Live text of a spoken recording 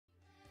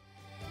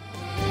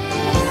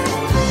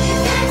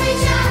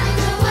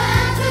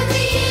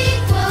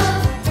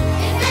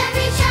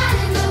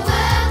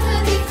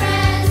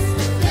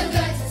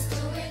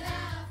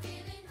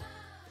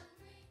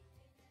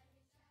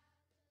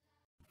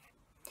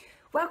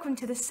Welcome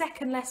to the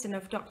second lesson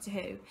of Doctor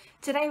Who.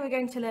 Today we're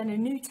going to learn a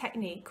new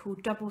technique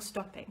called double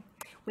stopping.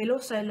 We'll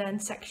also learn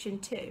section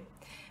 2.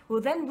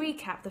 We'll then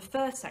recap the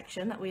first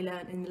section that we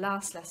learned in the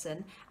last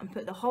lesson and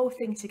put the whole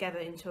thing together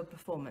into a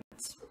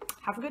performance.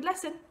 Have a good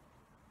lesson.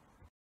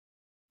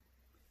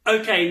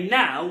 Okay,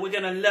 now we're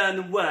going to learn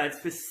the words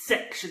for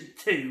section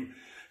 2.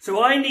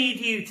 So I need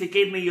you to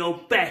give me your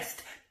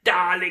best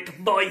Dalek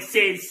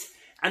voices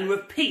and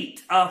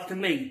repeat after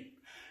me.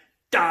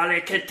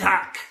 Dalek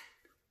attack.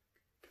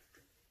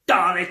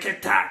 Dalek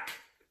attack.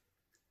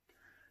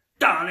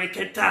 Dalek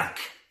attack.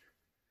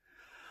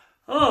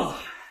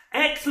 Oh,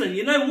 excellent.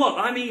 You know what?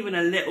 I'm even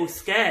a little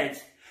scared.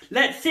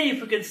 Let's see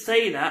if we can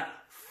say that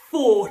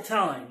 4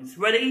 times.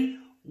 Ready?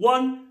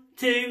 1,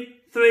 2,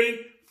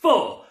 3,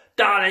 4.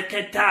 Dalek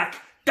attack.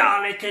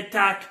 Dalek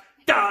attack.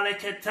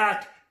 Dalek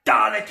attack.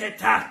 Dalek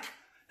attack.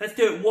 Let's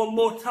do it one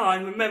more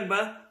time.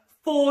 Remember,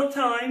 4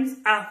 times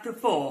after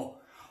 4.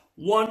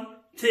 1,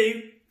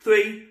 2,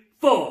 3,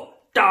 4.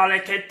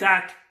 Dalek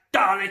attack.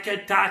 Dalek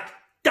attack,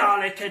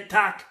 Dalek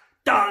attack,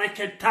 Dalek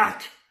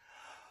attack.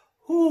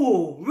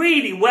 Ooh,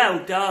 really well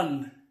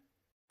done.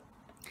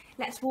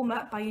 Let's warm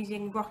up by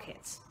using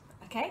rockets.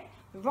 Okay?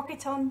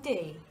 Rocket on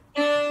D.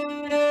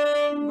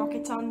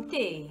 Rocket on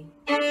D.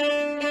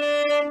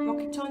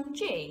 Rocket on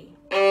G.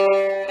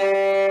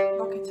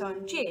 Rocket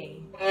on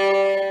G.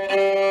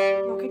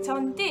 Rocket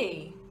on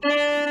D.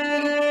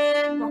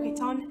 Rocket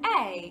on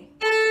A.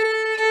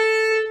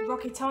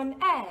 Rocket on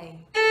A.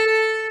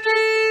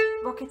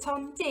 Rocket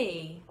on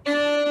D.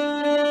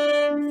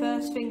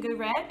 First finger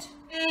red.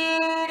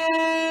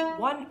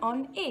 1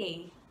 on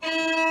E.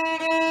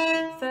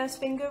 First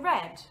finger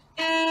red.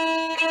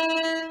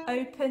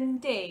 Open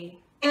D.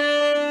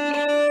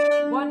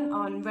 1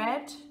 on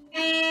red.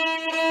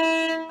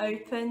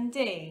 Open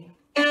D.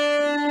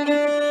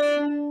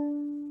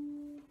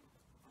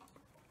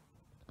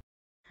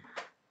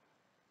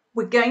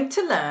 We're going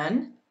to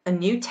learn a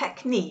new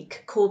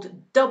technique called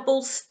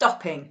double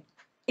stopping.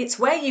 It's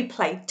where you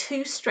play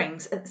 2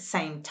 strings at the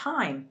same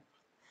time.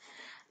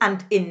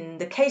 And in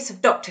the case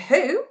of Doctor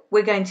Who,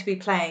 we're going to be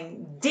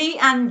playing D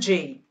and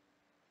G.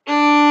 So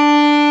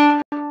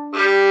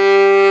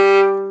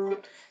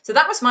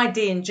that was my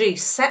D and G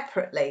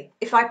separately.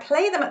 If I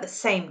play them at the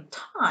same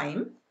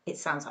time, it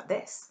sounds like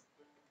this.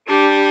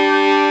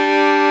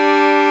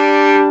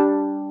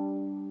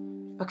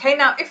 Okay,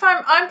 now if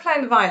I'm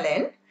playing the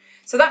violin,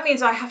 so that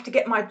means I have to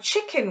get my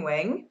chicken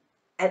wing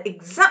at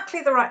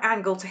exactly the right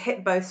angle to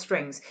hit both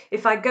strings.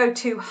 If I go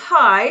too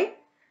high,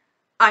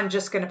 I'm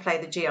just going to play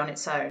the G on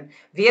its own.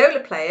 Viola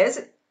players,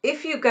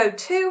 if you go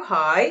too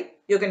high,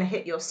 you're going to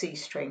hit your C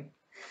string.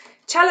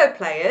 Cello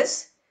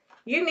players,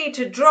 you need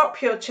to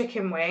drop your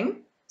chicken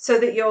wing so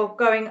that you're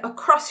going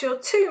across your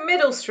 2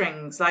 middle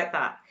strings like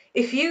that.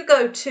 If you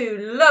go too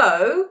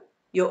low,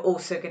 you're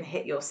also going to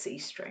hit your C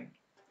string.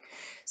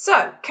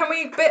 So, can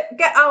we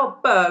get our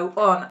bow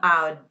on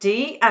our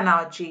D and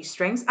our G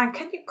strings, and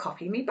can you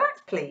copy me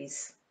back,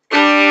 please?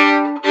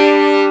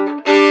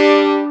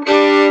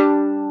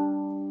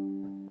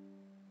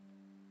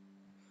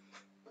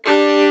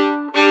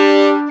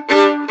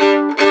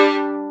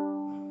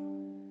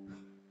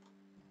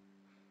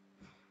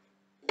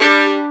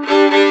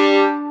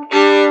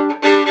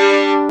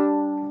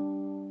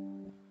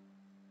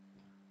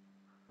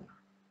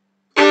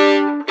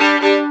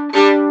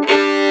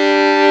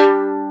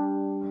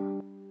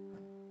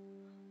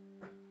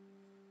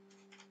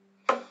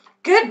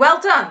 Good, well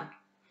done.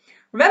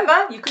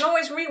 Remember, you can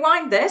always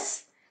rewind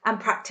this and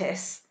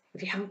practice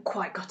if you haven't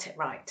quite got it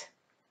right.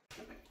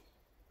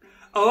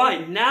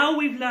 Alright, now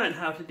we've learned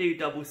how to do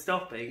double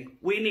stopping,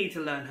 we need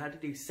to learn how to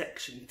do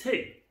section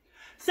 2.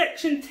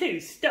 Section 2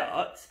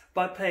 starts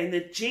by playing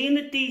the G and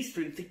the D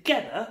string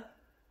together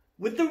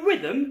with the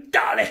rhythm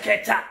Dalek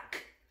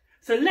attack.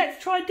 So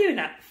let's try doing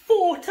that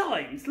 4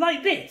 times,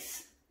 like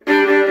this.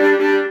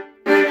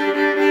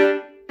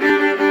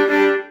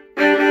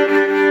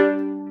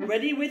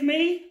 Ready with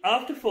me?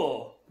 After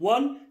 4.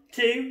 1,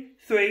 2,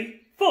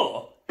 3,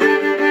 4.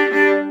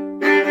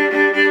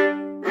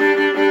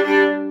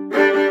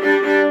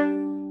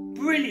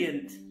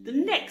 Brilliant. The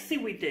next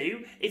thing we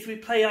do is we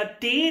play our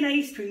D and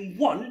A string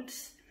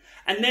once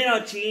and then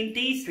our G and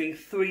D string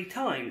 3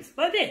 times,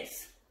 like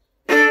this.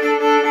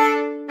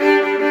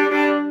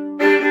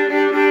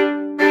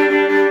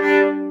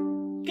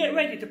 Get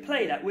ready to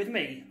play that with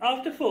me.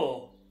 After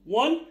 4.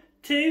 1,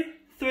 2,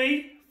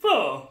 3,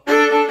 4.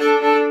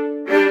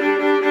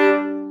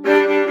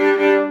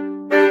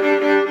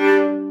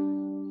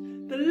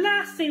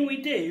 We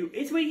do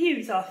is we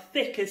use our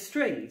thicker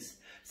strings.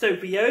 So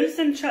violas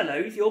and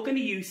cellos, you're going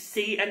to use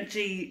C and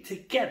G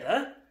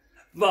together.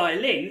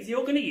 Violins,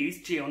 you're going to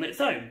use G on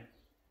its own.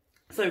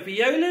 So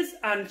violas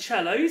and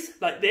cellos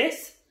like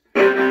this.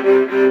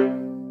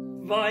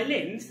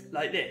 Violins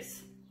like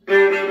this.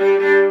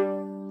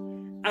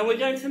 And we're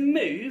going to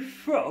move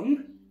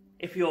from,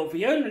 if you're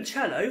viola and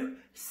cello,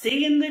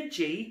 C and the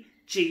G,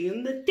 G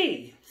and the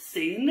D.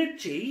 C and the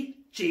G,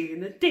 G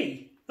and the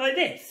D. Like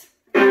this.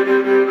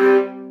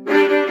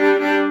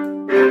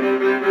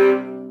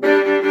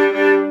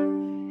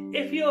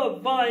 you're a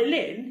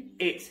violin,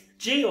 it's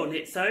G on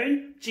its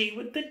own, G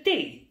with the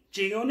D.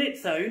 G on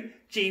its own,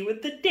 G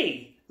with the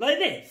D. Like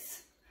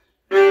this.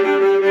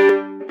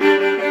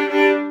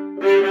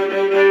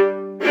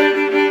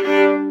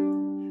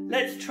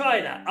 Let's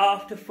try that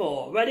after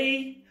 4.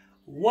 Ready?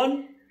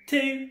 1,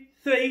 2,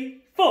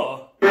 3,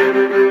 4.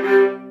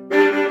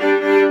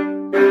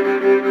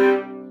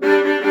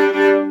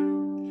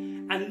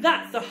 And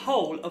that's the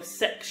whole of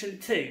section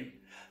 2.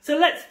 So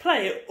let's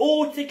play it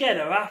all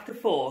together after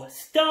 4,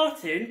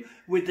 starting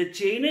with the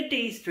G and the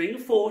D string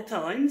 4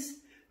 times,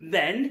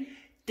 then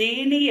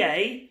D and the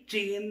A,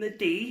 G and the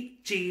D,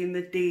 G and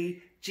the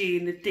D, G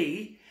and the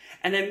D,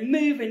 and then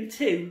moving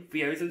to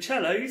violas and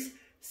cellos,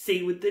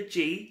 C with the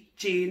G,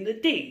 G and the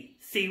D,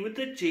 C with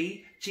the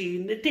G, G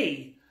and the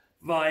D.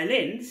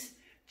 Violins,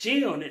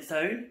 G on its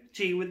own,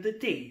 G with the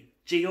D,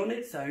 G on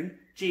its own,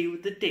 G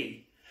with the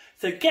D.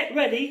 So get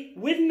ready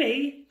with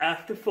me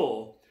after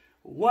 4.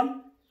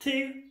 1,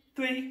 2,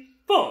 3,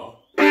 4.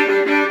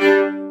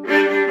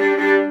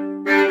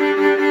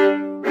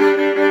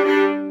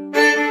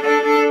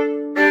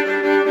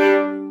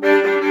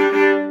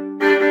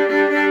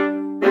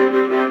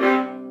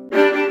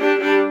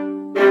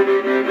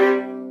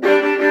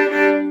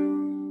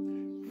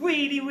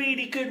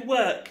 Really good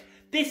work.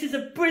 This is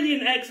a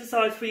brilliant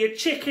exercise for your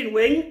chicken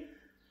wing,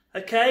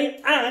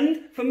 okay,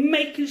 and for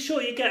making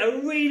sure you get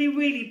a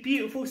really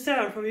beautiful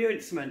sound from your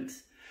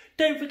instruments.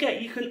 Don't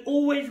forget, you can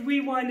always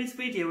rewind this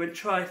video and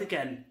try it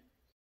again.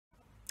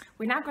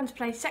 We're now going to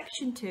play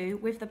section 2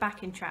 with the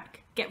backing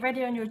track. Get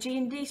ready on your G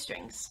and D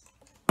strings.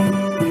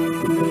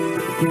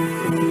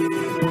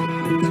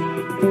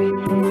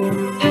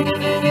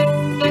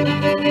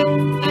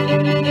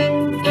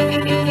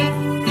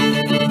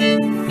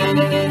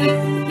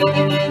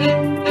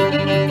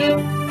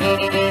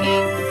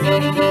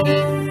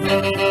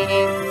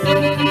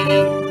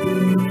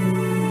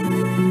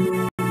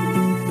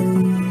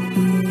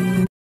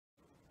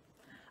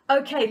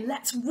 Okay,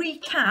 let's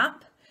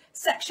recap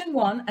section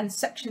 1 and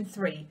section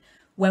 3,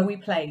 where we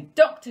play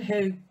Doctor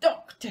Who,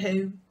 Doctor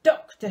Who,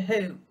 Doctor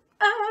Who.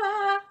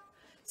 Ah!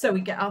 So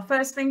we get our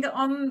first finger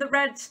on the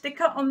red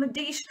sticker on the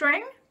D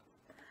string.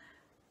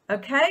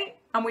 Okay,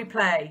 and we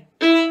play.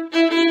 Do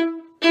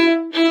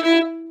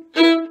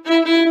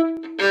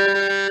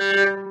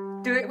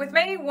it with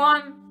me.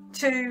 1,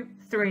 2,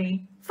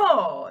 3,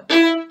 4.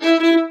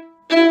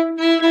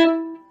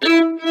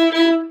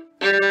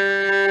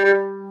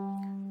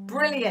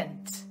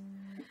 Brilliant.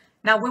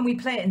 Now when we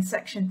play it in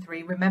section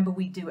 3, remember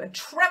we do a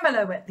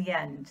tremolo at the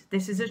end.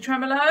 This is a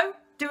tremolo.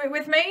 Do it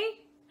with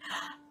me.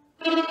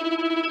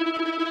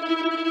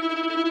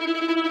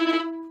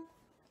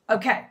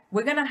 Okay,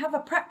 we're going to have a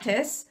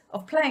practice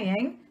of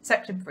playing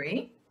section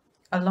 3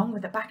 along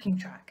with the backing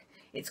track.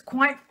 It's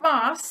quite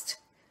fast,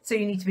 so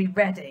you need to be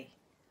ready.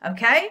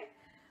 Okay?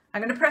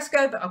 I'm going to press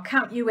go, but I'll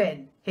count you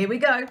in. Here we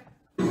go.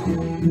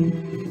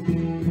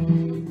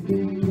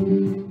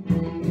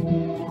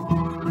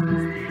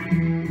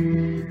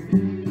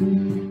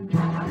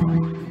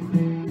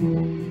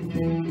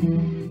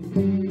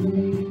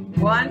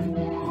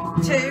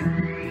 1,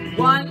 2,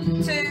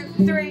 1,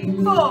 2,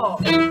 3, 4.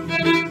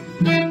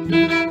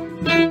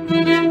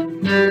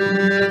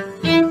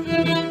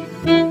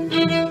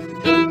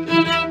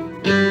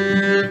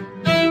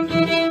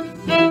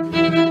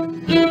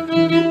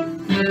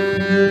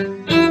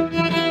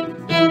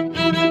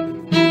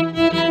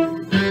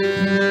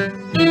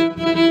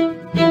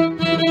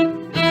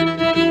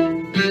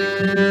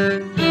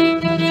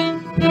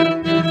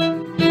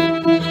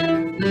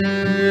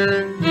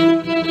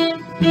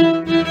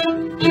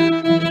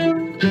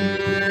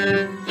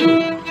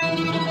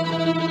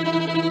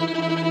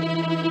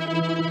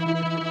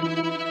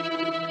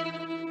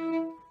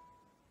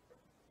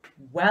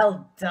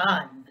 Well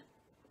done.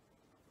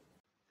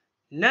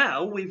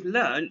 Now we've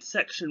learnt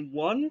section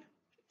 1,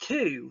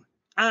 2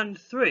 and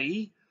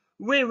 3,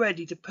 we're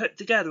ready to put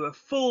together a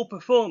full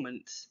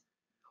performance.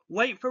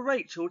 Wait for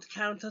Rachel to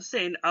count us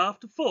in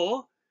after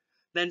 4,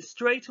 then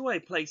straight away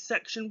play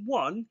section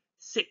 1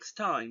 6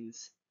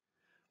 times.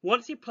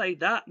 Once you played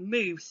that,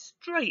 move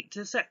straight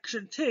to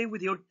section 2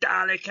 with your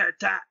Dalek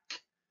attack,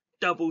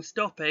 double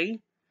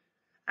stopping,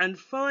 and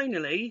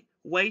finally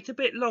wait a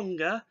bit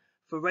longer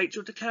for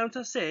Rachel to count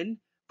us in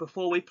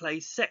before we play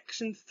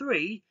section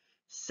 3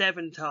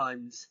 7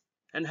 times.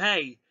 And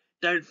hey,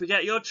 don't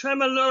forget your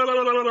tremolo.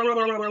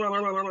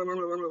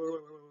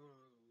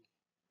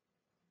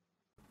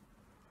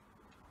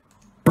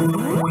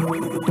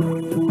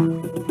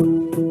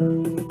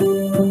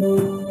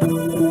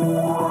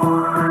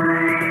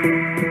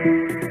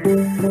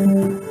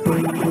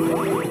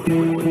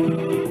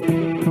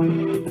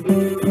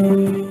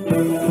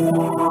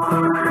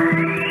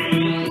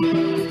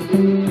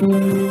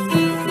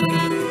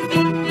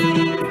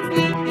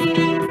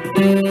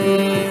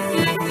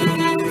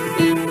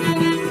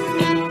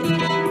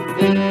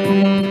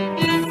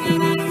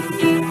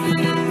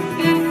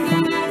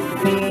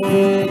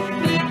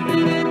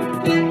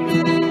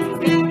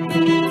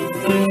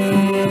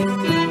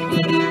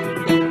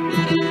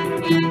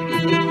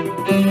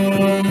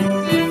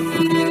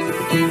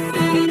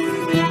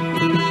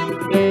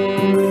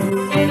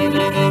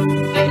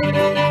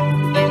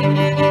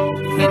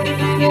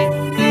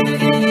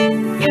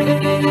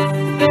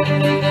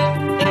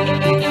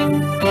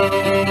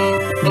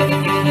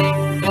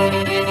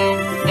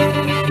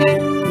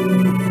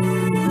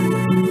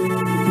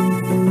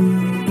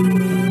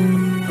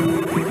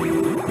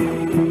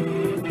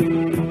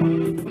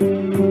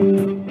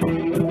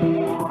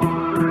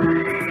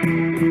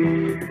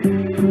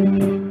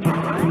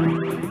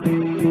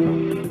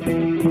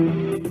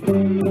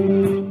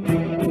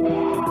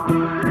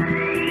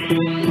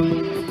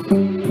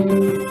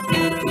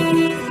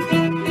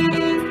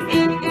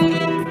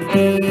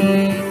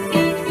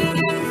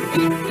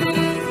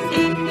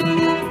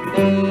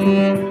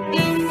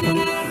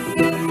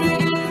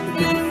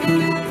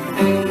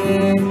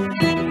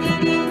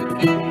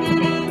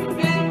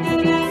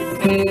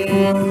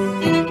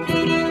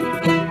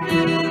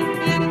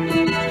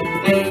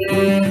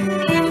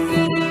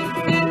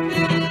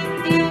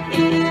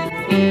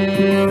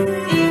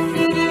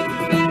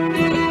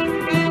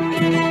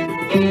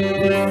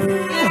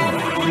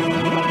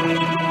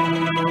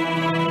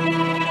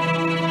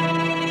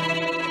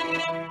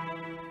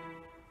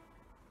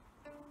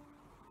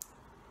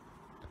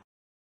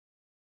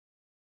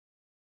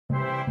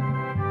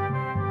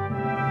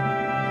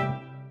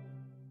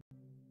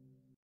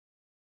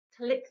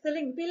 Click the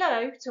link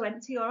below to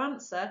enter your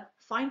answer,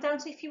 find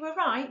out if you were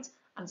right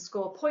and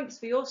score points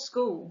for your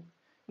school.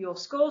 Your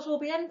scores will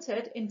be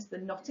entered into the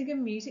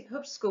Nottingham Music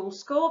Hub School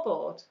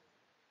scoreboard.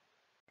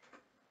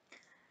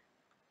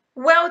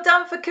 Well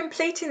done for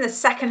completing the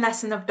second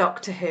lesson of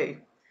Doctor Who.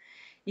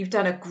 You've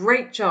done a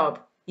great job.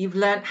 You've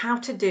learnt how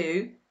to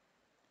do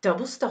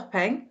double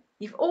stopping.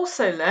 You've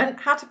also learnt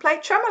how to play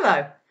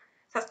tremolo.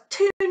 That's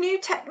 2 new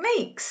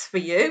techniques for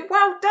you.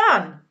 Well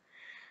done.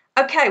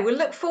 Okay, we'll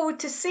look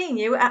forward to seeing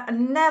you at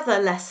another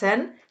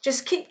lesson.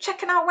 Just keep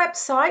checking our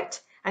website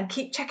and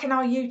keep checking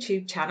our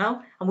YouTube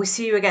channel, and we'll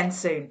see you again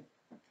soon.